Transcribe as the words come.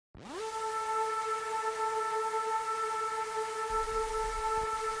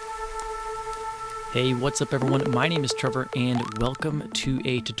Hey, what's up everyone? My name is Trevor and welcome to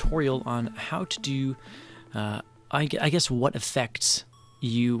a tutorial on how to do, I guess what effects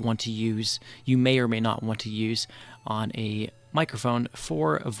you want to use, you may or may not want to use on a microphone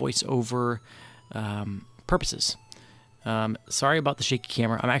for voiceover purposes. Sorry about the shaky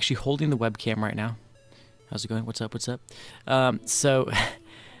camera. I'm actually holding the webcam right now. How's it going? What's up? What's up? So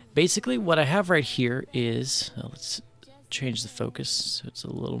basically what I have right here is, let's change the focus so it's a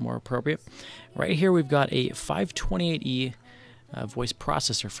little more appropriate. Right here we've got a 528E voice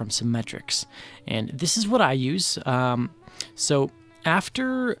processor from Symmetrics, and this is what I use. So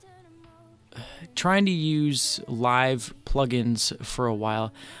after trying to use live plugins for a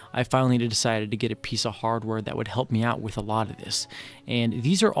while, I finally decided to get a piece of hardware that would help me out with a lot of this. And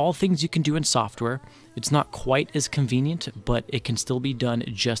these are all things you can do in software. It's not quite as convenient, but it can still be done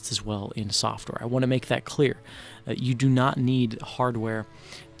just as well in software. I want to make that clear. You do not need hardware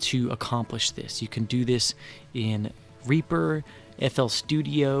to accomplish this. You can do this in Reaper, FL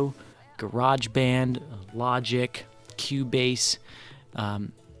Studio, GarageBand, Logic, Cubase.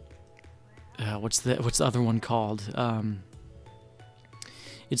 What's the other one called?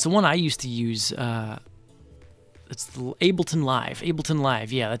 It's the one I used to use. It's the Ableton Live. Ableton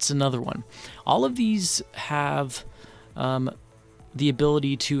Live, yeah, that's another one. All of these have the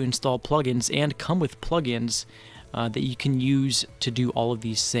ability to install plugins and come with plugins that you can use to do all of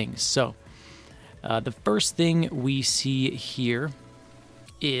these things. So the first thing we see here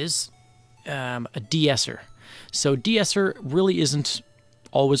is a de-esser. So de-esser really isn't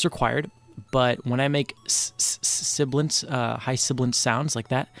always required, but when I make sibilance, high sibilance sounds like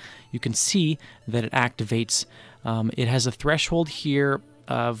that, you can see that it activates. It has a threshold here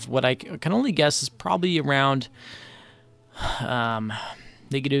of what I can only guess is probably around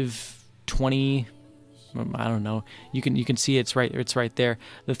negative 20. I don't know. You can see it's right there.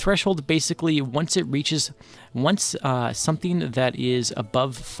 The threshold basically once something that is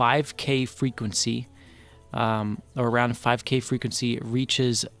above 5K frequency, or around 5K frequency,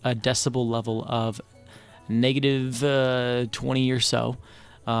 reaches a decibel level of negative 20 or so,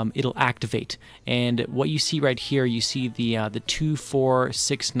 it'll activate. And what you see right here, you see the 2, 4,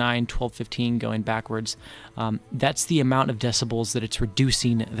 6, 9, 12, 15 going backwards. That's the amount of decibels that it's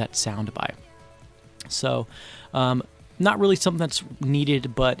reducing that sound by. So not really something that's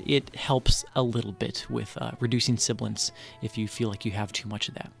needed, but it helps a little bit with reducing sibilance if you feel like you have too much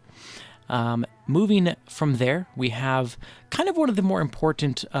of that. Moving from there, we have kind of one of the more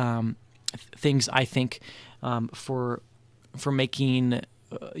important things, I think, for making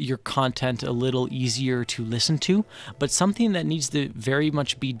your content a little easier to listen to, but something that needs to very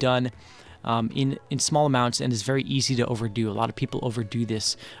much be done in small amounts and is very easy to overdo. A lot of people overdo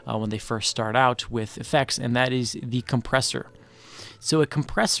this when they first start out with effects, and that is the compressor. So a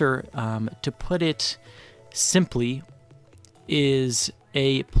compressor, to put it simply, is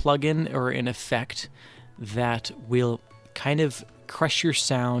a plugin or an effect that will kind of crush your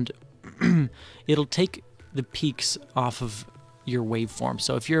sound. It'll take the peaks off of your waveform.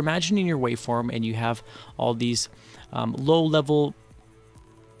 So if you're imagining your waveform and you have all these low-level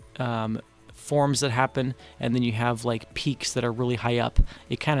forms that happen, and then you have like peaks that are really high up,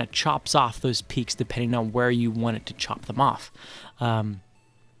 it kind of chops off those peaks depending on where you want it to chop them off.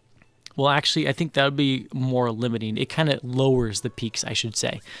 Well, actually, I think that would be more limiting. It kind of lowers the peaks, I should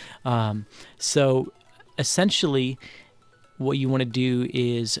say. So essentially, what you want to do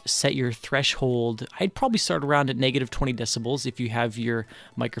is set your threshold. I'd probably start around at negative 20 decibels if you have your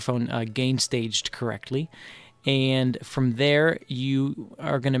microphone gain staged correctly. And from there, you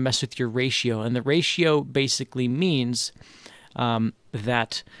are going to mess with your ratio. And the ratio basically means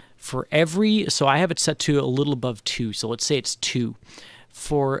that for every, so I have it set to a little above 2. So let's say it's 2.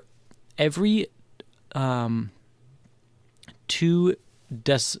 For every I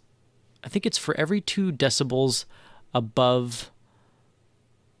think it's for every 2 decibels above,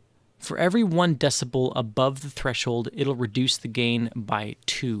 for every 1 decibel above the threshold, it'll reduce the gain by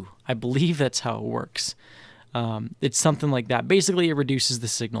 2. I believe that's how it works. It's something like that. Basically, it reduces the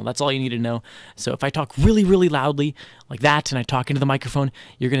signal. That's all you need to know. So if I talk really, really loudly like that and I talk into the microphone,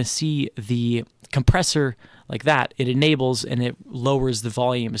 you're going to see the compressor like that. It enables and it lowers the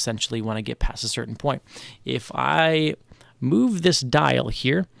volume essentially when I get past a certain point. If I move this dial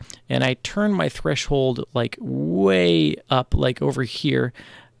here and I turn my threshold like way up, like over here,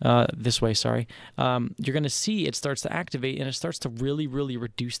 this way, sorry, you're going to see it starts to activate and it starts to really, really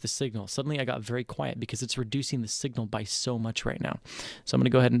reduce the signal. Suddenly I got very quiet because it's reducing the signal by so much right now. So I'm going to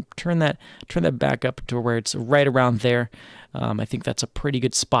go ahead and turn that back up to where it's right around there. I think that's a pretty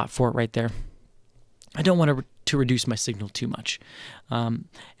good spot for it right there. I don't want to reduce my signal too much. And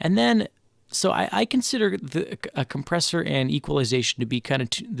then So I consider a compressor and equalization to be kind of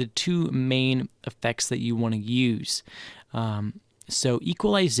the two main effects that you want to use. So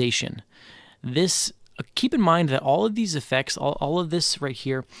equalization, this keep in mind that all of these effects, all of this right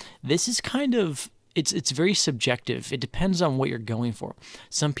here, this is kind of it's very subjective. It depends on what you're going for.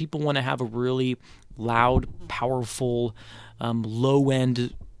 Some people want to have a really loud, powerful,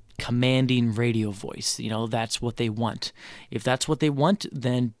 low-end, commanding radio voice. You know, that's what they want. If that's what they want,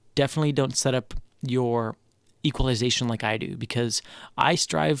 then definitely don't set up your equalization like I do, because I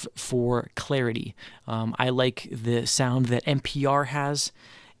strive for clarity. I like the sound that NPR has,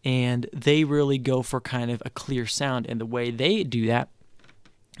 and they really go for kind of a clear sound. And the way they do that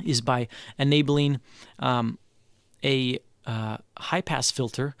is by enabling a high-pass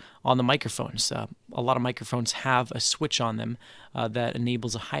filter on the microphones. A lot of microphones have a switch on them that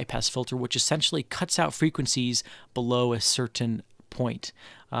enables a high-pass filter, which essentially cuts out frequencies below a certain point.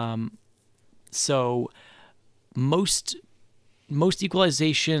 So most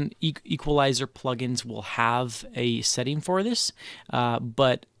equalizer plugins will have a setting for this,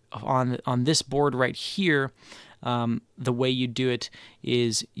 but on this board right here, the way you do it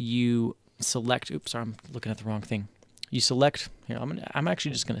is you select. Oops, sorry, I'm looking at the wrong thing. You select here. I'm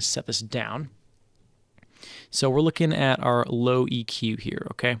actually just going to set this down. So we're looking at our low EQ here.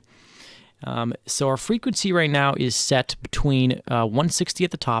 Okay. So our frequency right now is set between 160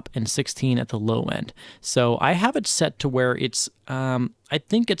 at the top and 16 at the low end. So I have it set to where it's, I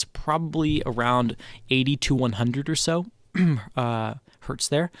think it's probably around 80 to 100 or so hertz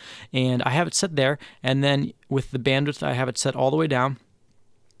there. And I have it set there. And then with the bandwidth, I have it set all the way down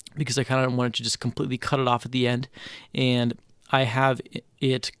because I kind of wanted to just completely cut it off at the end. And I have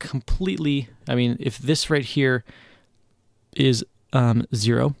it completely, I mean, if this right here is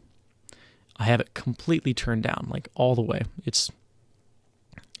 0, I have it completely turned down, like all the way. It's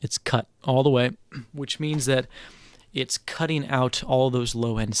cut all the way, which means that it's cutting out all those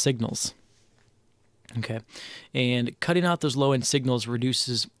low-end signals. Okay, and cutting out those low-end signals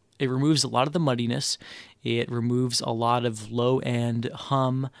removes a lot of the muddiness. It removes a lot of low-end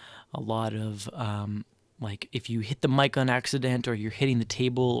hum, a lot of like if you hit the mic on accident or you're hitting the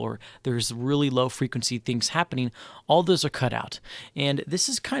table or there's really low frequency things happening, all those are cut out. And this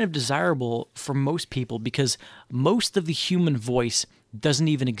is kind of desirable for most people because most of the human voice doesn't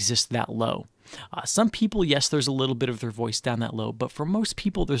even exist that low. Some people, yes, there's a little bit of their voice down that low, but for most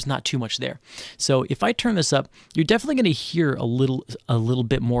people, there's not too much there. So if I turn this up, you're definitely going to hear a little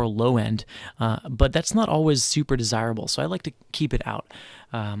bit more low end, but that's not always super desirable. So I like to keep it out.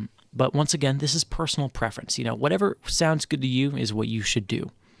 But once again, this is personal preference. You know, whatever sounds good to you is what you should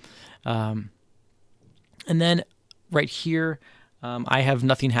do. And then right here, I have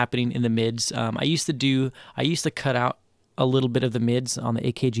nothing happening in the mids. I used to cut out a little bit of the mids on the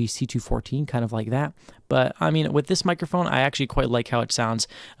AKG C214, kind of like that. But I mean, with this microphone, I actually quite like how it sounds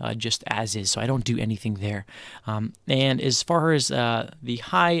just as is, so I don't do anything there. And as far as the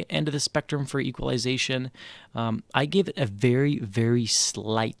high end of the spectrum for equalization, I give it a very, very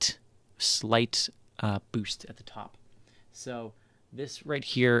slight boost at the top. So this right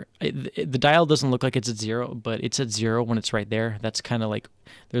here, the dial doesn't look like it's at 0, but it's at 0 when it's right there. That's kind of like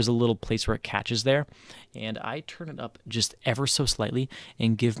there's a little place where it catches there. And I turn it up just ever so slightly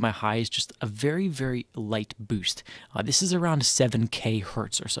and give my highs just a very, very light boost. This is around 7K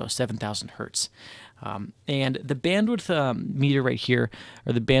hertz or so, 7,000 hertz. And the bandwidth meter right here,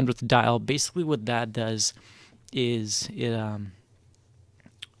 or the bandwidth dial, basically what that does is it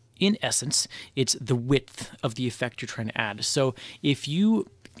in essence, it's the width of the effect you're trying to add. So if you,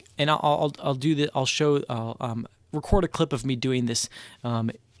 and I'll do that. I'll record a clip of me doing this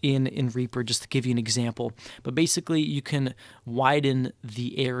in Reaper just to give you an example. But basically, you can widen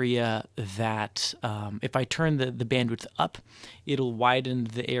the area that if I turn the bandwidth up, it'll widen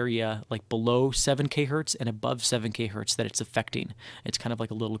the area like below 7K hertz and above 7K hertz that it's affecting. It's kind of like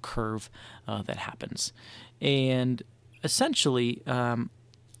a little curve that happens, and essentially.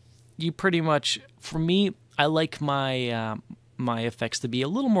 You pretty much, for me, I like my my effects to be a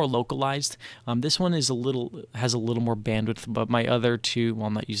little more localized. This one is has a little more bandwidth, but my other two, well,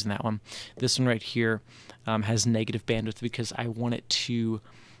 I'm not using that one. This one right here has negative bandwidth because I want it to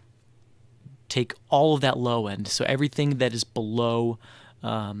take all of that low end. So everything that is below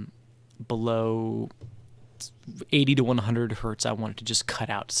 80 to 100 hertz, I want it to just cut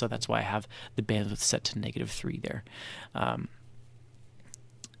out. So that's why I have the bandwidth set to -3 there.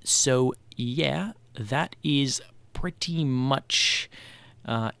 So yeah, that is pretty much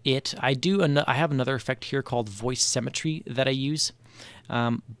it. I have another effect here called voice symmetry that I use,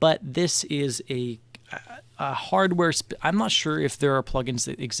 but this is hardware. I'm not sure if there are plugins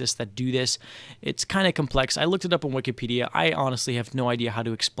that exist that do this. It's kind of complex. I looked it up on Wikipedia. I honestly have no idea how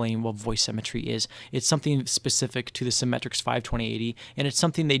to explain what voice symmetry is. It's something specific to the Symmetrix 52080, and it's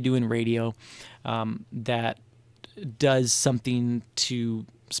something they do in radio that does something to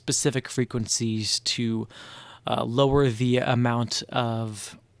specific frequencies to lower the amount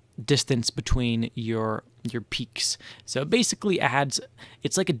of distance between your peaks. So it basically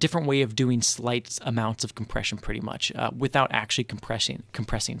it's like a different way of doing slight amounts of compression pretty much without actually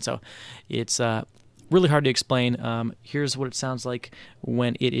compressing. So it's really hard to explain. Here's what it sounds like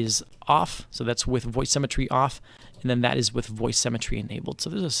when it is off. So that's with voice symmetry off, and then that is with voice symmetry enabled. So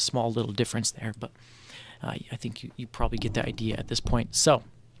there's a small little difference there, but I think you probably get the idea at this point. So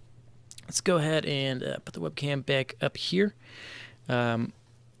let's go ahead and put the webcam back up here.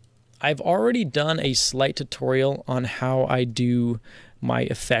 I've already done a slight tutorial on how I do my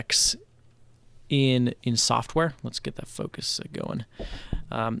effects in software. Let's get that focus going.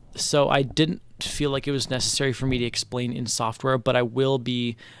 So I didn't feel like it was necessary for me to explain in software, but I will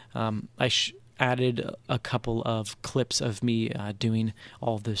be, added a couple of clips of me doing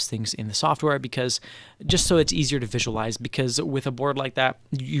all of those things in the software, because just so it's easier to visualize, because with a board like that,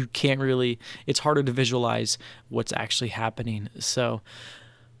 you can't really, it's harder to visualize what's actually happening. So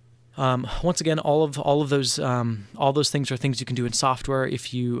once again, all of those things are things you can do in software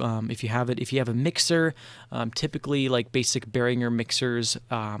if you have it. If you have a mixer, typically like basic Behringer mixers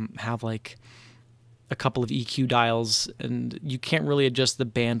have like a couple of EQ dials, and you can't really adjust the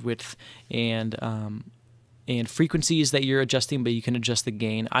bandwidth and frequencies that you're adjusting, but you can adjust the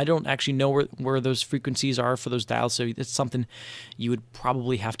gain. I don't actually know where those frequencies are for those dials, so it's something you would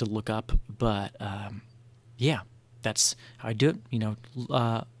probably have to look up. But yeah, that's how I do it. You know,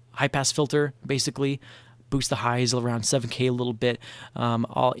 high pass filter, basically boost the highs around 7K a little bit.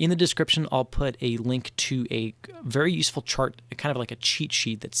 In the description, I'll put a link to a very useful chart, kind of like a cheat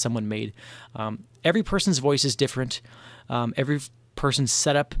sheet that someone made. Every person's voice is different. Every person's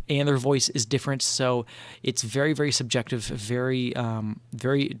setup and their voice is different, so it's very, very subjective, very,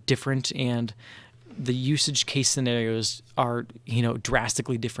 very different, and the usage case scenarios are, you know,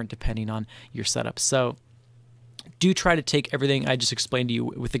 drastically different depending on your setup. So do try to take everything I just explained to you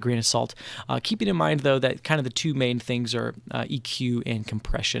with a grain of salt. Keeping in mind, though, that kind of the two main things are EQ and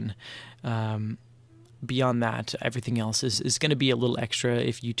compression. Beyond that, everything else is going to be a little extra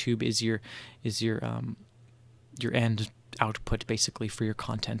if YouTube is your end output, basically, for your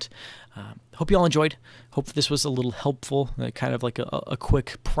content. Hope you all enjoyed. Hope this was a little helpful, kind of like a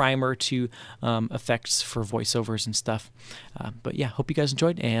quick primer to effects for voiceovers and stuff. But yeah, hope you guys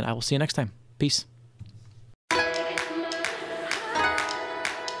enjoyed, and I will see you next time. Peace.